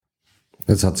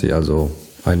Es hat sich also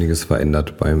einiges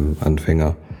verändert beim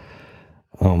Anfänger.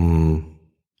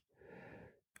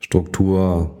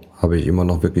 Struktur habe ich immer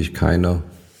noch wirklich keine.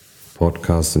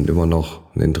 Podcasts sind immer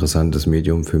noch ein interessantes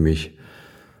Medium für mich.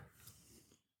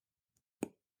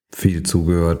 Viel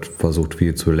zugehört, versucht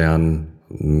viel zu lernen.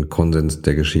 Ein Konsens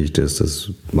der Geschichte ist, dass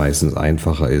es meistens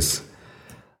einfacher ist,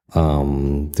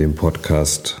 den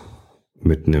Podcast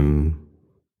mit einem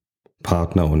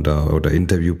Partner oder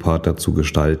Interviewpartner zu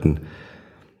gestalten.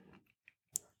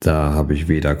 Da habe ich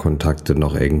weder Kontakte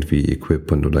noch irgendwie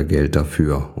Equipment oder Geld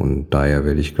dafür. Und daher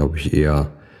werde ich, glaube ich,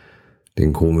 eher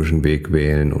den komischen Weg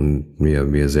wählen und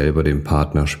mir selber den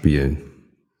Partner spielen.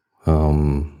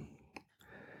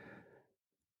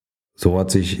 So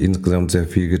hat sich insgesamt sehr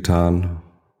viel getan.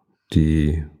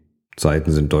 Die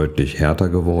Zeiten sind deutlich härter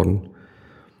geworden.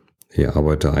 Ich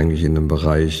arbeite eigentlich in einem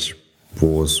Bereich,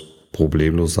 wo es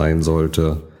problemlos sein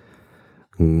sollte,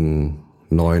 einen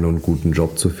neuen und guten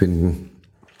Job zu finden.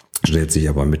 Stellt sich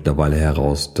aber mittlerweile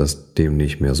heraus, dass dem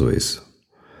nicht mehr so ist.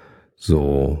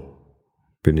 So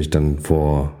bin ich dann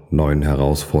vor neuen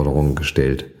Herausforderungen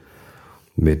gestellt.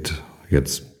 Mit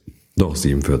jetzt doch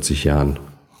 47 Jahren.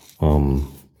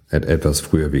 Etwas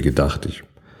früher wie gedacht. Ich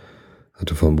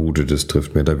hatte vermutet, es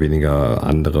trifft mehr oder weniger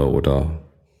andere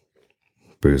oder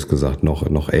bös gesagt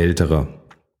noch ältere,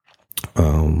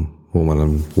 wo man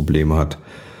dann Probleme hat,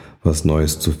 was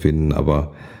Neues zu finden.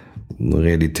 Aber ein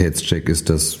Realitätscheck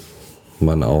ist, dass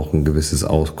man auch ein gewisses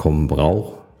Auskommen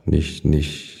braucht.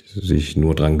 Nicht sich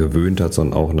nur dran gewöhnt hat,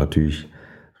 sondern auch natürlich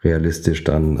realistisch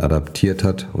dann adaptiert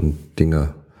hat. Und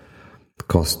Dinge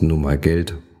kosten nun mal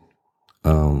Geld.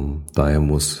 Daher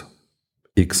muss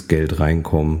X Geld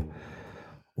reinkommen,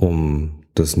 um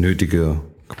das Nötige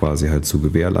quasi halt zu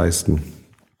gewährleisten.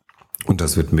 Und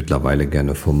das wird mittlerweile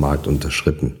gerne vom Markt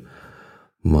unterschritten.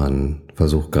 Man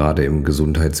versucht gerade im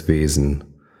Gesundheitswesen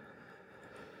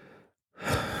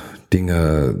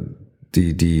Dinge,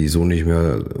 die so nicht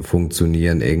mehr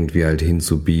funktionieren, irgendwie halt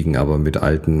hinzubiegen, aber mit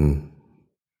alten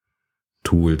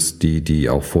Tools, die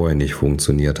auch vorher nicht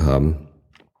funktioniert haben.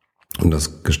 Und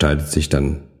das gestaltet sich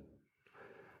dann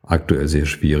aktuell sehr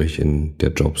schwierig in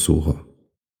der Jobsuche.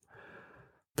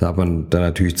 Da hat man dann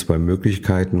natürlich zwei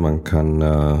Möglichkeiten. Man kann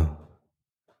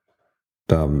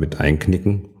da mit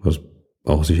einknicken, was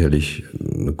auch sicherlich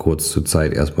eine kurze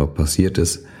Zeit erstmal passiert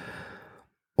ist.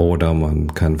 Oder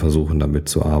man kann versuchen, damit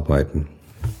zu arbeiten.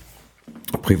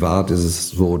 Privat ist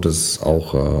es so, dass es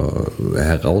auch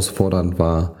herausfordernd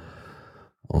war.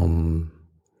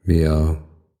 Wir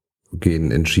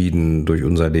gehen entschieden durch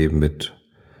unser Leben mit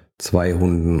 2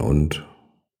 Hunden und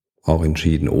auch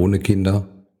entschieden ohne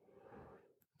Kinder.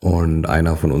 Und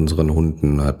einer von unseren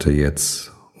Hunden hatte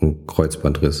jetzt einen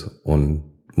Kreuzbandriss und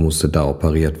musste da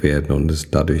operiert werden und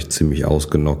ist dadurch ziemlich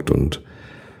ausgenockt. Und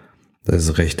das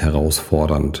ist recht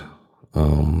herausfordernd,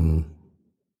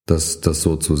 das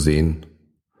so zu sehen.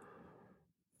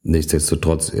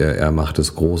 Nichtsdestotrotz, er macht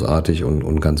es großartig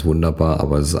und ganz wunderbar,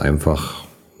 aber es ist einfach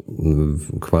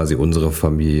quasi unsere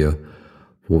Familie,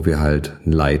 wo wir halt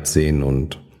ein Leid sehen,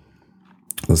 und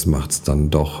das macht es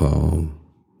dann doch ein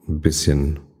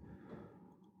bisschen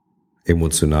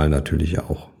emotional natürlich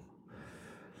auch.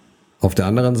 Auf der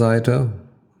anderen Seite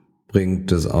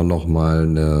bringt es auch nochmal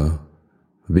eine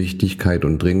Wichtigkeit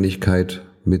und Dringlichkeit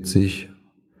mit sich,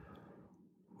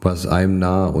 was einem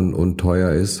nah und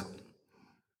teuer ist.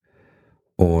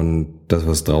 Und das,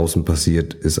 was draußen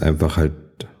passiert, ist einfach halt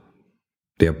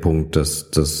der Punkt,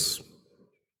 dass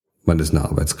man ist eine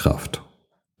Arbeitskraft.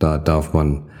 Da darf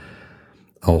man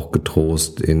auch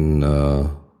getrost in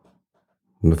eine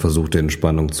versuchte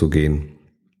Entspannung zu gehen,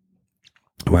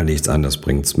 weil nichts anderes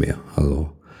bringt's mehr.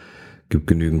 Also gibt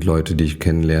genügend Leute, die ich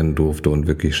kennenlernen durfte und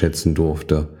wirklich schätzen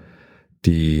durfte,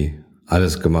 die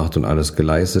alles gemacht und alles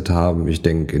geleistet haben. Ich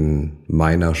denke, in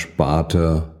meiner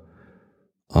Sparte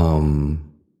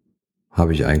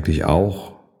habe ich eigentlich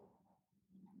auch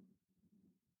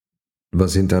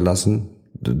was hinterlassen,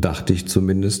 dachte ich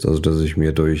zumindest. Also dass ich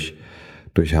mir durch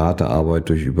harte Arbeit,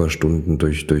 durch Überstunden,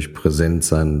 durch Präsenz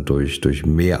sein, durch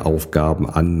mehr Aufgaben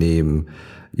annehmen,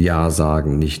 Ja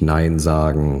sagen, nicht Nein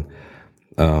sagen,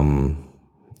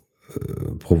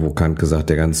 provokant gesagt,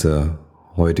 der ganze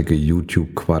heutige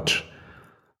YouTube-Quatsch.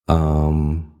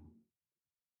 Wenn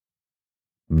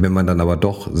man dann aber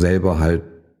doch selber halt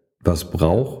was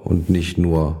braucht und nicht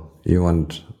nur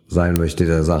jemand sein möchte,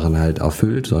 der Sachen halt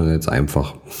erfüllt, sondern jetzt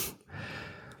einfach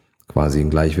quasi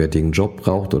einen gleichwertigen Job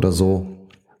braucht oder so,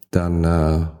 dann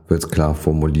wird es klar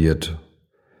formuliert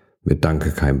mit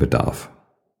Danke, kein Bedarf.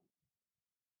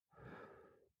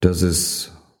 Das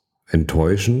ist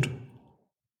enttäuschend,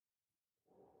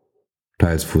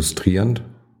 teils frustrierend,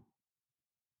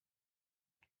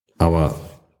 Aber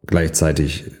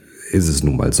gleichzeitig ist es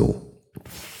nun mal so.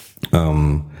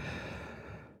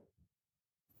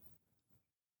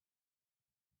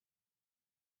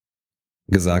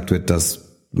 Gesagt wird,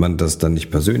 dass man das dann nicht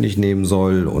persönlich nehmen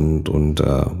soll und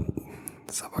das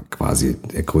ist aber quasi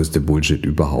der größte Bullshit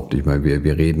überhaupt. Ich meine,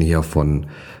 wir reden hier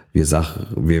von,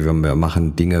 wir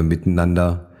machen Dinge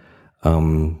miteinander,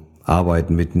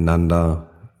 arbeiten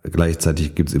miteinander.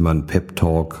 Gleichzeitig gibt's immer einen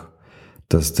Pep-Talk,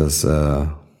 dass das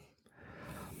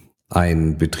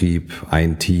ein Betrieb,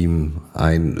 ein Team,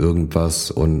 ein irgendwas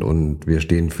und wir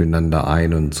stehen füreinander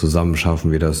ein und zusammen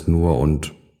schaffen wir das nur.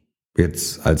 Und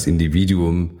jetzt als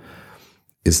Individuum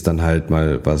ist dann halt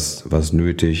mal was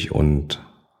nötig und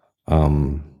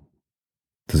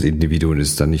das Individuum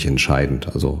ist dann nicht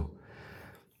entscheidend. Also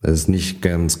es ist nicht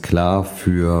ganz klar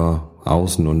für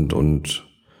Außen- und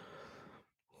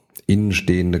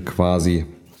Innenstehende quasi,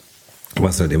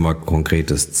 was halt immer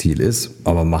konkretes Ziel ist.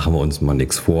 Aber machen wir uns mal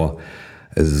nichts vor.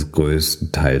 Es ist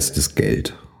größtenteils das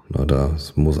Geld.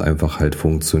 Das muss einfach halt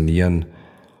funktionieren.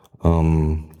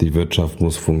 Die Wirtschaft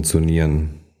muss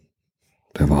funktionieren.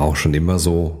 Das war auch schon immer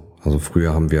so. Also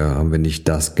früher haben wir nicht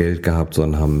das Geld gehabt,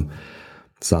 sondern haben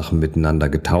Sachen miteinander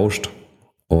getauscht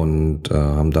und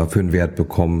haben dafür einen Wert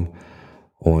bekommen.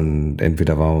 Und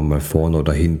entweder waren wir mal vorne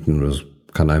oder hinten. Das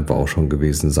kann einfach auch schon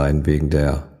gewesen sein wegen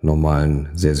der normalen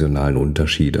saisonalen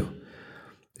Unterschiede.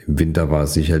 Im Winter war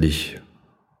es sicherlich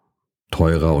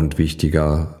teurer und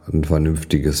wichtiger, ein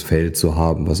vernünftiges Feld zu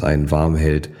haben, was einen warm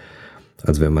hält,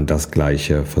 als wenn man das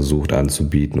Gleiche versucht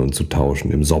anzubieten und zu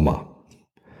tauschen im Sommer.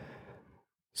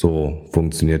 So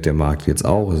funktioniert der Markt jetzt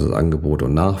auch. Es ist Angebot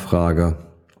und Nachfrage.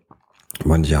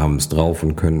 Manche haben es drauf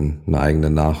und können eine eigene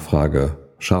Nachfrage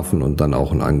schaffen und dann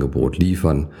auch ein Angebot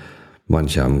liefern.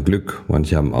 Manche haben Glück,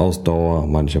 manche haben Ausdauer,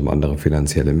 manche haben andere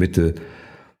finanzielle Mittel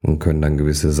und können dann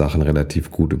gewisse Sachen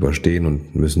relativ gut überstehen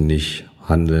und müssen nicht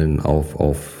handeln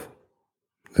auf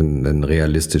einen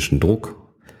realistischen Druck,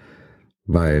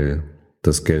 weil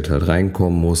das Geld halt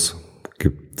reinkommen muss.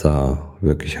 Gibt da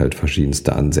wirklich halt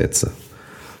verschiedenste Ansätze.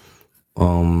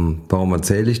 Warum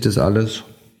erzähle ich das alles?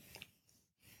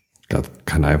 Das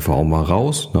kann einfach auch mal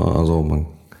raus. Ne? Also man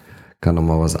kann auch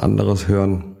mal was anderes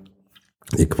hören.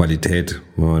 Die Qualität,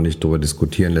 wenn man nicht darüber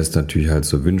diskutieren lässt, natürlich halt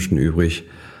so Wünschen übrig.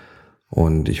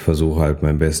 Und ich versuche halt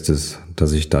mein Bestes,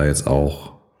 dass ich da jetzt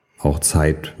auch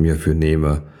Zeit mir für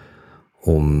nehme,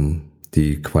 um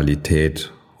die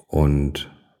Qualität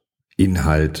und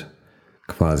Inhalt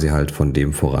quasi halt von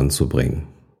dem voranzubringen.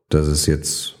 Das ist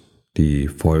jetzt die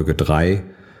Folge 3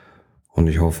 und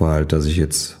ich hoffe halt, dass ich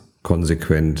jetzt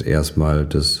konsequent erstmal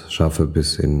das schaffe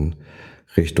bis in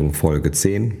Richtung Folge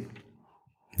 10.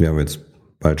 Wir haben jetzt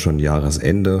bald schon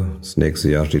Jahresende, das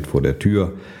nächste Jahr steht vor der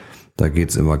Tür. Da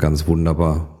geht's immer ganz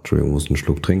wunderbar, Entschuldigung, muss einen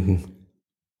Schluck trinken,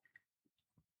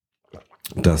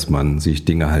 dass man sich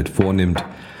Dinge halt vornimmt.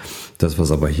 Das,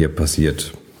 was aber hier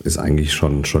passiert, ist eigentlich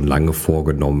schon lange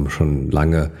vorgenommen, schon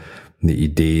lange eine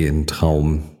Idee, ein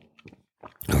Traum.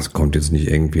 Das kommt jetzt nicht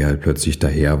irgendwie halt plötzlich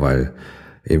daher, weil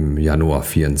im Januar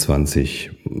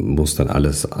 24 muss dann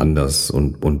alles anders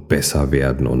und besser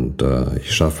werden und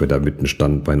ich schaffe damit ein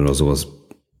Standbein oder sowas.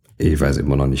 Ich weiß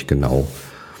immer noch nicht genau,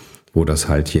 wo das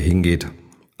halt hier hingeht,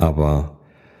 aber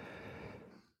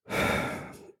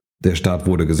der Start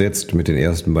wurde gesetzt mit den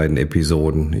ersten beiden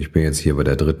Episoden. Ich bin jetzt hier bei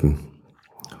der 3.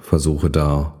 Versuche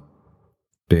da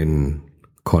den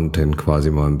Content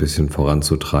quasi mal ein bisschen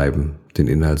voranzutreiben, den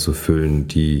Inhalt zu füllen,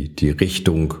 die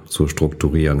Richtung zu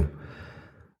strukturieren.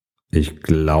 Ich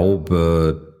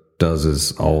glaube, dass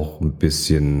es auch ein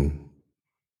bisschen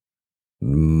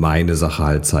meine Sache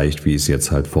halt zeigt, wie es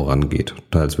jetzt halt vorangeht.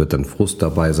 Teils wird dann Frust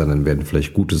dabei sein, dann werden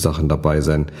vielleicht gute Sachen dabei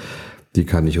sein. Die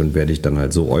kann ich und werde ich dann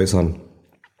halt so äußern.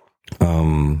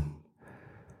 Und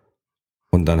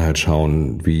dann halt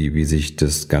schauen, wie sich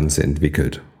das Ganze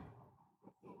entwickelt.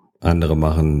 Andere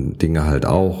machen Dinge halt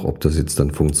auch, ob das jetzt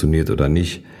dann funktioniert oder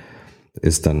nicht,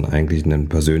 ist dann eigentlich ein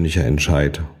persönlicher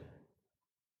Entscheid.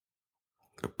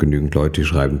 Es gibt genügend Leute, die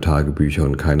schreiben Tagebücher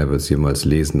und keiner wird es jemals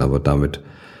lesen, aber damit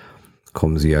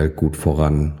kommen sie halt gut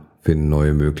voran, finden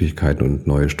neue Möglichkeiten und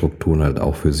neue Strukturen halt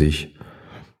auch für sich.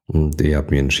 Und ich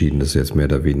habe mir entschieden, das jetzt mehr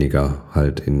oder weniger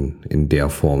halt in der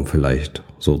Form vielleicht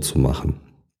so zu machen.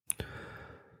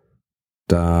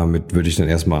 Damit würde ich dann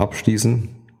erstmal abschließen.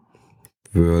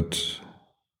 Würde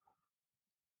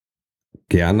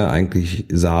gerne eigentlich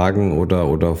sagen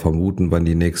oder vermuten, wann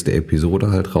die nächste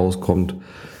Episode halt rauskommt.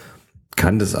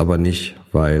 Kann das aber nicht,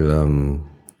 weil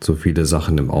so viele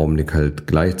Sachen im Augenblick halt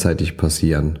gleichzeitig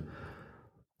passieren.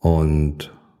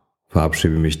 Und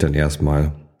verabschiede mich dann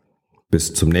erstmal.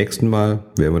 Bis zum nächsten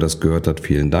Mal. Wer immer das gehört hat,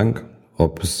 vielen Dank.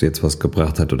 Ob es jetzt was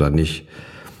gebracht hat oder nicht,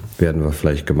 werden wir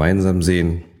vielleicht gemeinsam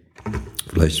sehen.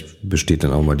 Vielleicht besteht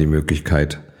dann auch mal die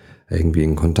Möglichkeit, irgendwie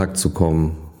in Kontakt zu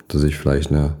kommen, dass ich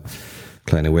vielleicht eine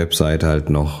kleine Webseite halt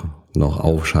noch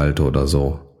aufschalte oder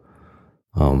so.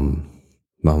 Machen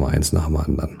wir eins nach dem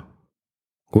anderen.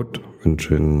 Gut,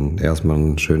 wünsche Ihnen erstmal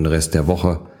einen schönen Rest der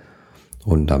Woche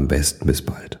und am besten bis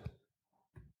bald.